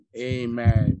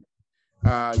Amen.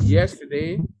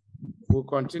 Yesterday, we'll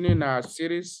continue in our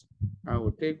series and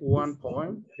we'll take one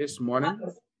point this morning.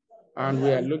 And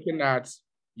we are looking at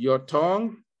your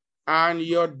tongue and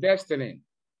your destiny.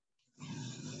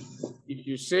 If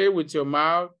you say with your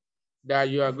mouth that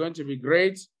you are going to be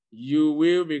great, you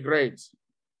will be great.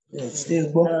 If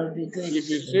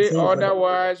you say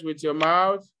otherwise with your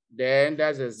mouth, then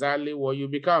that's exactly what you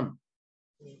become.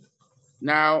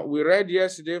 Now, we read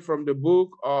yesterday from the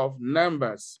book of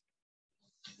Numbers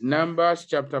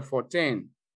chapter 14.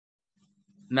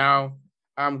 Now,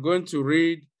 I'm going to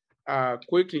read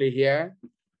quickly here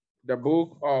the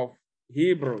book of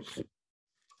Hebrews.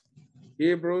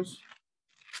 Hebrews.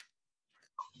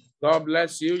 God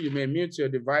bless you. You may mute your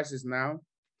devices now.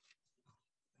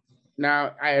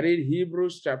 Now, I read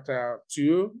Hebrews chapter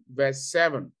 2, verse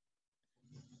 7.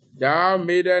 Thou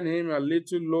madest him a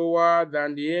little lower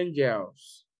than the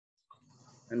angels,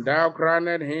 and thou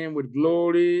crowned him with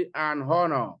glory and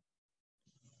honor,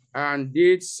 and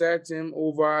did set him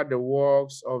over the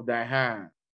works of thy hand.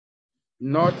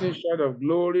 Nothing short of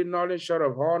glory, nothing short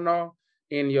of honor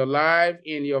in your life,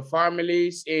 in your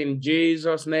families, in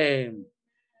Jesus' name.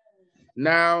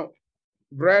 Now,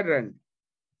 brethren,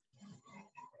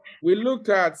 we looked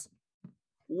at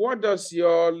what does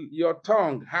your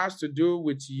tongue has to do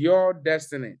with your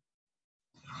destiny?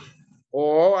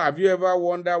 Or have you ever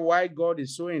wondered why God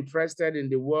is so interested in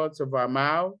the words of our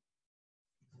mouth?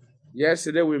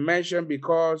 Yesterday we mentioned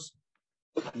because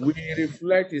we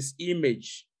reflect his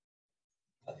image.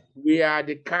 We are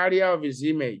the carrier of his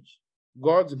image.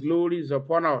 God's glory is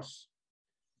upon us.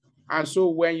 And so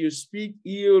when you speak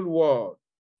ill word,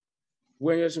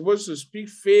 when you're supposed to speak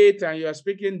faith and you're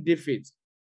speaking defeat,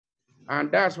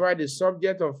 and that's why the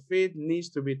subject of faith needs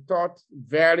to be taught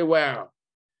very well,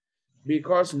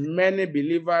 because many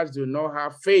believers do not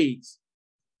have faith.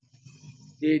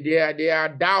 They are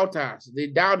doubters. They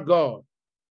doubt God.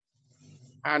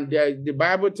 And the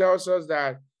Bible tells us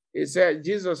that it said,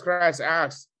 Jesus Christ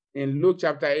asked in Luke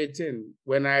chapter 18,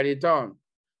 when I return,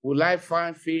 will I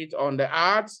find faith on the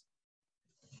earth?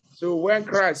 So when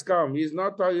Christ comes, he's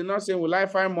not saying, will I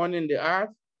find money in the earth?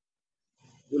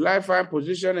 Will I find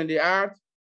position in the earth?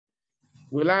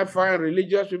 Will I find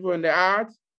religious people in the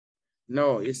earth?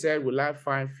 No, he said, will I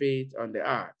find faith on the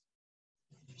earth?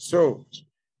 So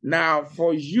now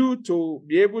for you to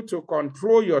be able to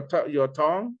control your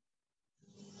tongue,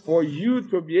 for you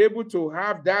to be able to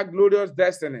have that glorious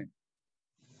destiny,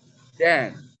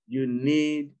 then you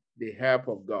need the help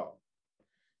of God.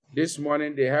 This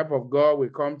morning, the help of God will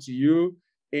come to you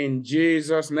in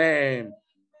Jesus' name.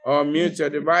 Unmute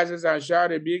your devices and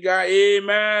shout a bigger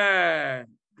amen.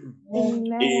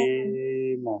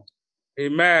 Amen.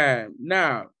 Amen.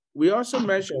 Now, we also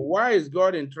mentioned, why is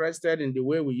God interested in the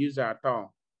way we use our tongue?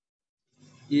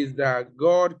 Is that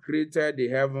God created the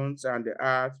heavens and the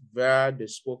earth via the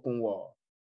spoken word.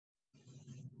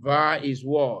 Via his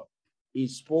word. He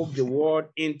spoke the word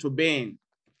into being.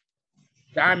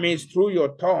 That means through your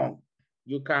tongue,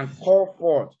 you can call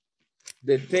forth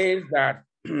the things that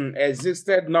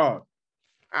existed not,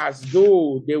 as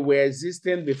though they were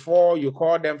existing before you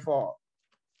called them forth.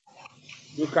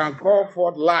 You can call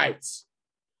forth light.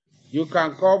 You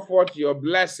can call forth your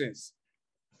blessings.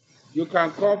 You can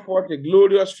call forth a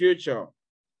glorious future.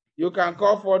 You can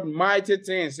call forth mighty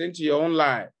things into your own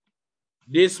life.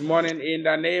 This morning, in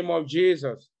the name of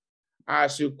Jesus,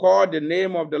 as you call the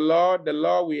name of the Lord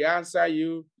will answer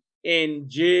you in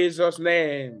Jesus'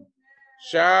 name.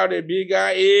 Shout a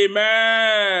bigger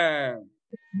amen.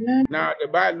 Now,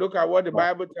 look at what the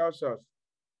Bible tells us.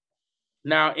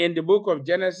 Now, in the book of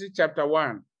Genesis chapter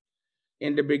 1,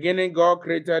 in the beginning, God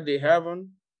created the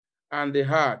heaven and the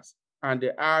earth, and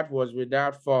the earth was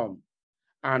without form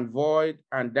and void,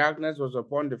 and darkness was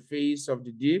upon the face of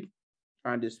the deep,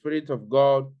 and the Spirit of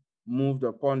God moved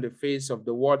upon the face of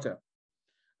the water.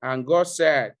 And God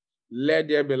said, let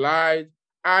there be light,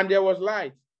 and there was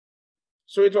light.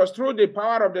 So it was through the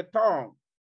power of the tongue.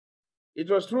 It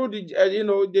was through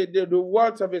the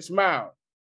words of his mouth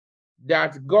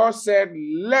that God said,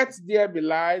 let there be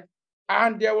light,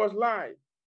 and there was light.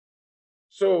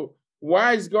 So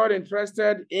why is God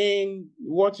interested in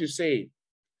what you say?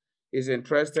 He's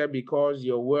interested because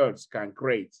your words can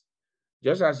create.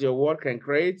 Just as your word can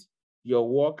create, your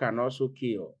word can also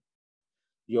kill.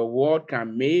 Your word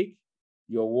can make,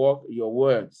 your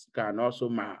words can also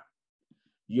mar.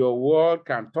 Your word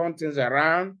can turn things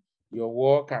around, your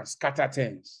word can scatter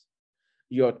things.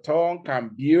 Your tongue can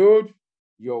build,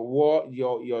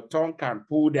 your tongue can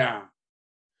pull down.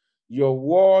 Your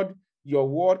word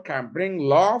can bring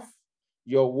love,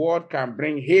 your word can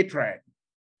bring hatred.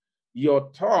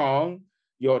 Your tongue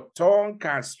Your tongue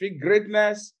can speak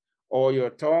greatness or your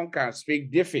tongue can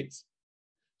speak defeat.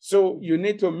 So you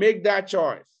need to make that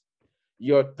choice.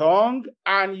 Your tongue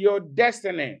and your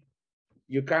destiny.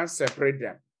 You can't separate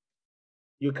them.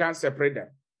 You can't separate them.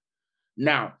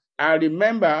 Now, I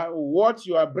remember what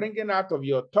you are bringing out of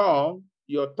your tongue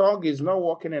is not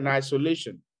working in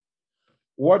isolation.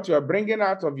 What you are bringing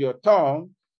out of your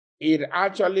tongue is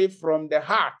actually from the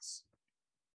heart.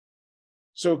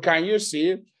 So can you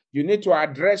see? You need to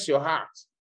address your heart.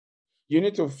 You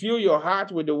need to fill your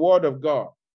heart with the word of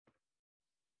God.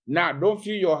 Now, don't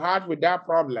fill your heart with that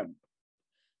problem.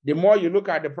 The more you look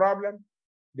at the problem,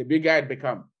 the bigger it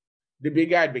becomes. The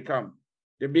bigger it becomes.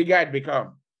 The bigger it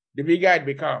becomes. The bigger it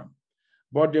becomes.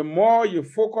 But the more you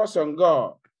focus on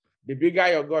God, the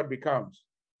bigger your God becomes.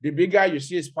 The bigger you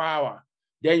see his power,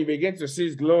 then you begin to see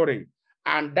his glory.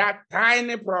 And that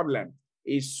tiny problem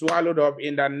is swallowed up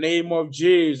in the name of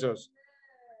Jesus.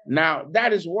 Now,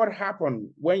 that is what happened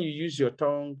when you use your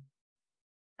tongue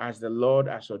as the Lord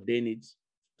has ordained it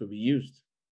to be used.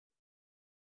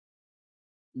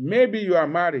 Maybe you are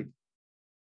married.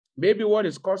 Maybe what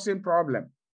is causing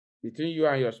problem between you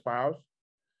and your spouse,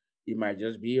 it might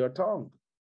just be your tongue,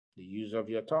 the use of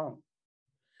your tongue.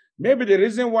 Maybe the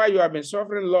reason why you have been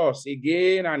suffering loss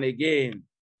again and again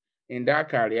in that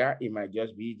career, it might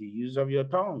just be the use of your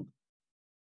tongue.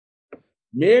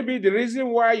 Maybe the reason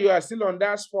why you are still on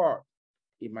that spot,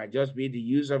 it might just be the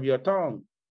use of your tongue.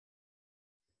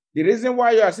 The reason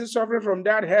why you are still suffering from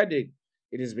that headache,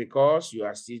 it is because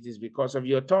of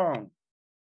your tongue.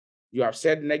 You have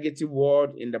said negative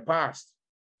word in the past.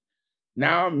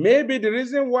 Now, maybe the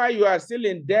reason why you are still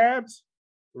in debt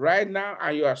right now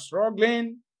and you are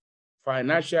struggling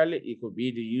financially, it could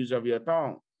be the use of your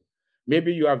tongue.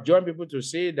 Maybe you have joined people to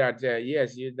say that, that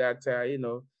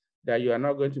you are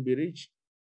not going to be rich.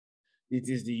 It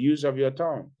is the use of your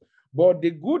tongue. But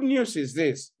the good news is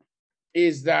this,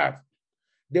 is that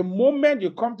the moment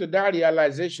you come to that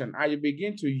realization and you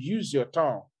begin to use your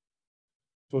tongue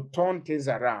to turn things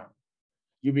around,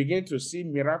 you begin to see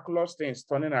miraculous things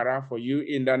turning around for you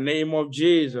in the name of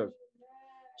Jesus.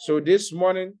 So this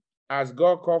morning, as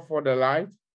God called for the light,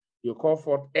 you call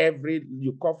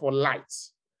for light.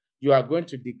 You are going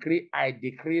to decree, I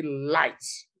decree light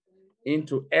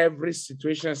into every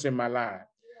situation in my life.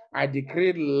 I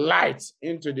decree light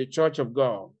into the church of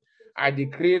God. I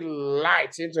decree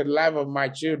light into the life of my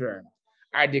children.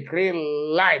 I decree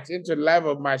light into the life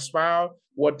of my spouse,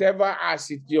 whatever as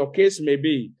your case may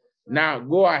be. Now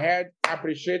go ahead,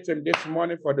 appreciate him this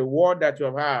morning for the word that you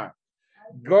have heard.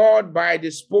 God, by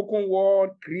the spoken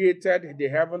word, created the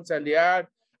heavens and the earth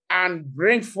and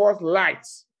bring forth light.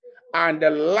 And the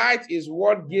light is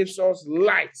what gives us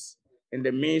light in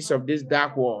the midst of this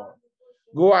dark world.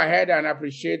 Go ahead and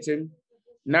appreciate him.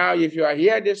 Now, if you are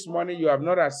here this morning, you have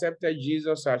not accepted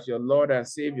Jesus as your Lord and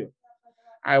Savior.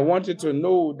 I want you to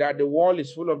know that the world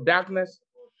is full of darkness.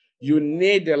 You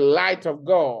need the light of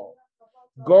God.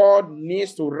 God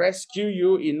needs to rescue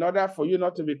you in order for you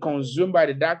not to be consumed by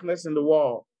the darkness in the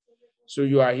world. So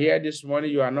you are here this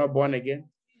morning, you are not born again.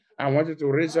 I want you to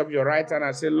raise up your right hand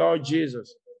and say, Lord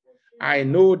Jesus, I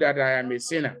know that I am a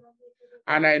sinner.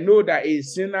 And I know that a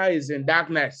sinner is in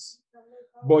darkness.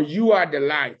 But you are the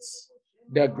light,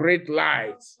 the great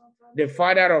light, the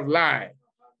Father of light.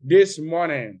 This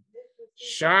morning,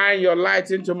 shine your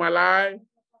light into my life.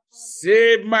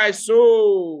 Save my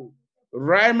soul.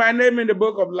 Write my name in the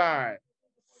book of life.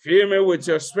 Fill me with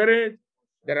your spirit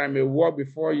that I may walk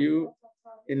before you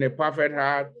in a perfect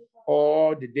heart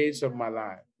all the days of my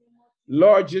life.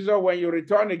 Lord Jesus, when you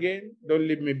return again, don't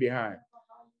leave me behind.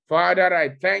 Father,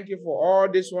 I thank you for all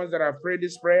these ones that have prayed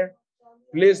this prayer.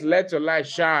 Please let your light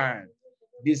shine.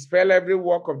 Dispel every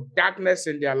work of darkness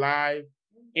in their life.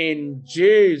 In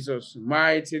Jesus'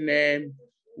 mighty name,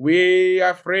 we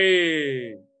are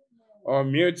free.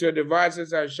 Unmute your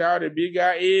devices and shout a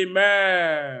bigger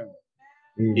amen.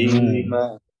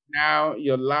 Amen. Now,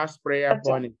 your last prayer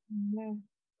point.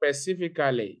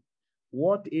 Specifically,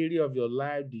 what area of your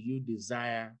life do you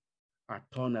desire a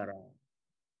turnaround?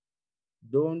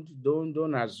 Don't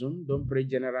assume, don't pray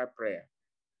general prayer.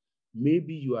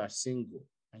 Maybe you are single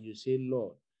and you say,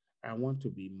 Lord, I want to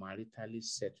be maritally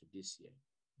settled this year.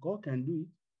 God can do it.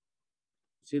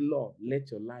 Say, Lord,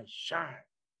 let your light shine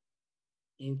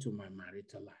into my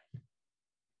marital life.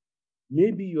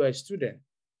 Maybe you are a student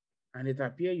and it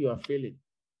appears you are failing,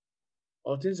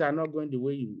 or things are not going the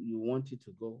way you want it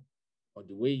to go, or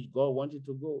the way God wants it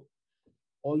to go.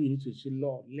 All you need to say,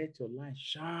 Lord, let your light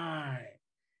shine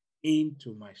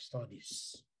into my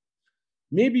studies.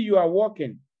 Maybe you are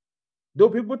working. Though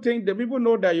people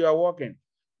know that you are working,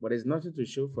 but there's nothing to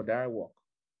show for that work.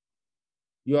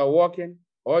 You are working,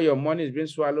 all your money is being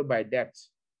swallowed by debt,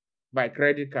 by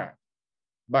credit card,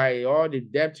 by all the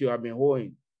debt you have been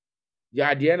owing.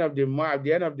 Yeah, at the end of the month, at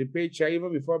the end of the paycheck,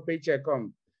 even before paycheck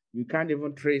comes, you can't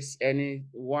even trace even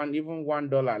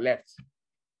 $1 left.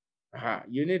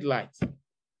 You need light.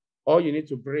 All you need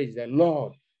to pray is that,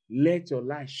 Lord, let your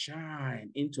light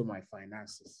shine into my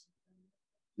finances.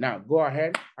 Now, go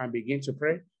ahead and begin to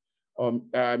pray.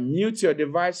 Mute your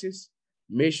devices.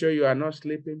 Make sure you are not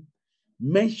sleeping.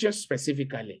 Mention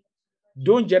specifically.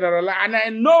 Don't generalize. And I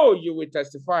know you will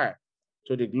testify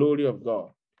to the glory of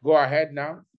God. Go ahead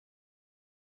now.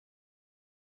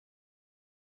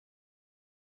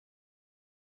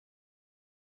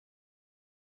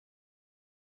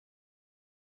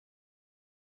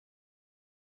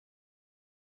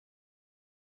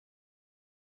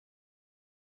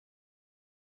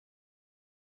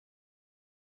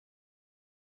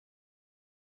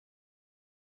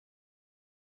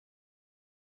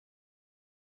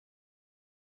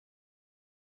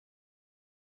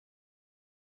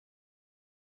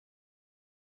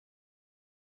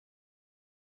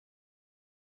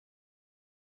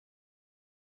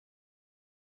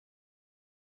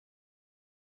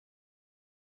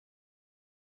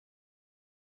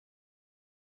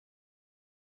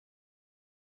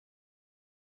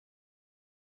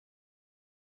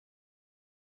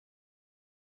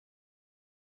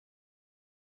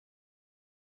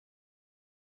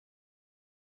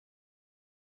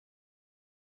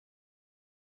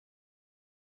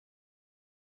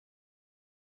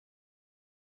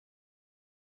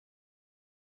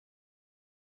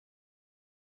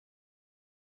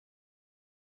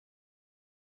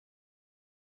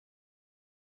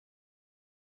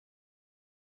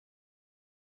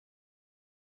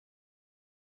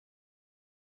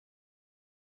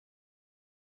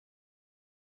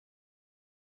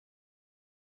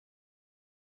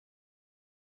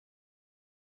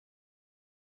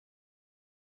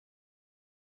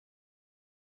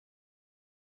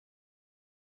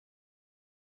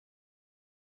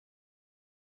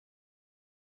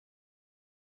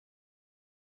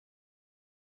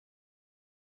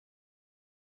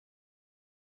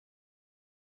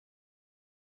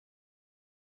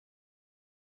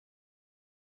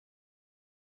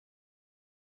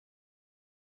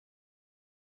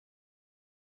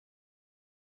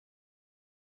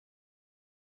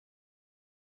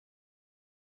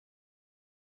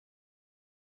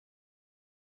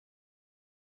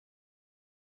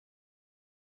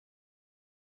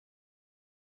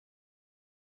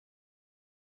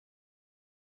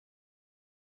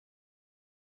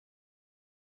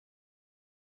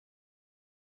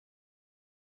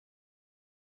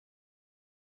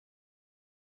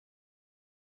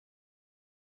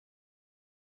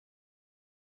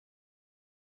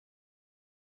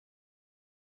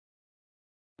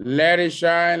 Let it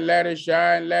shine, let it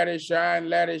shine, let it shine,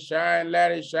 let it shine,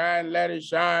 let it shine, let it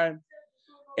shine.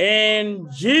 In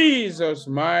Jesus'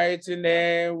 mighty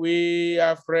name, we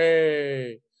are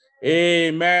free.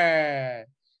 Amen.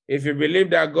 If you believe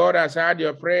that God has heard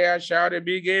your prayer, shout a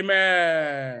big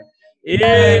amen.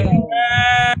 Amen.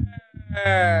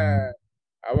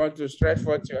 I want to stretch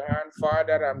forth your hand.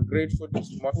 Father, I'm grateful this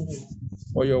morning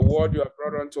for your word you have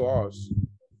brought unto us,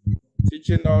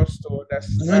 teaching us to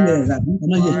understand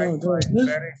why you are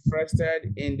very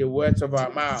interested in the words of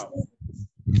our mouth.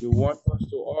 You want us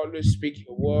to always speak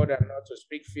your word and not to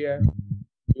speak fear.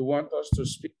 You want us to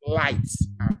speak light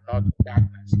and not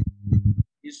darkness.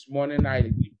 This morning, I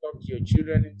lift up your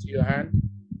children into your hand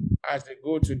as they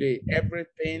go today.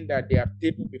 Everything that they have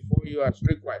taken before you as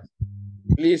request,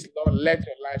 please, Lord, let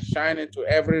your light shine into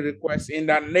every request in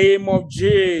the name of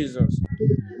Jesus.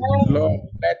 Lord,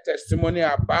 let testimony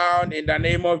abound in the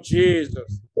name of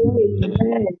Jesus.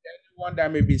 Anyone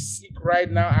that may be sick right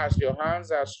now, as your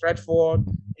hands are stretched forward,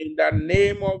 in the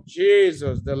name of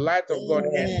Jesus, the light of God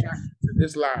enters into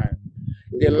this line.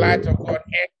 The light of God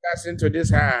enters into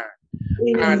this hand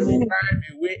and drive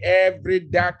away every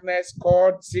darkness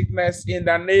called sickness in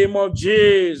the name of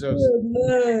Jesus.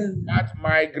 That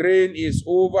migraine is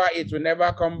over, it will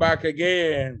never come back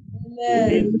again.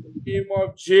 In the name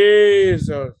of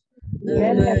Jesus.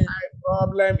 Eye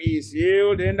problem is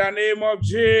healed in the name of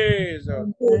Jesus.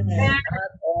 That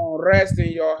unrest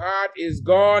in your heart is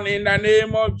gone in the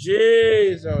name of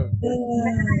Jesus.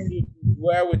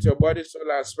 Dwell with your body,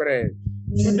 soul, and spirit.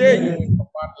 Today you will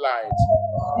command light.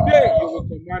 Today you will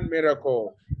command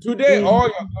miracle. Today all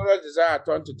your glorious desire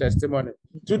turn to testimony.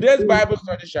 Today's Bible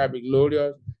study shall be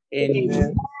glorious. In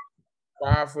Jesus'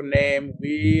 powerful name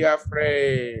we are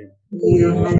praying.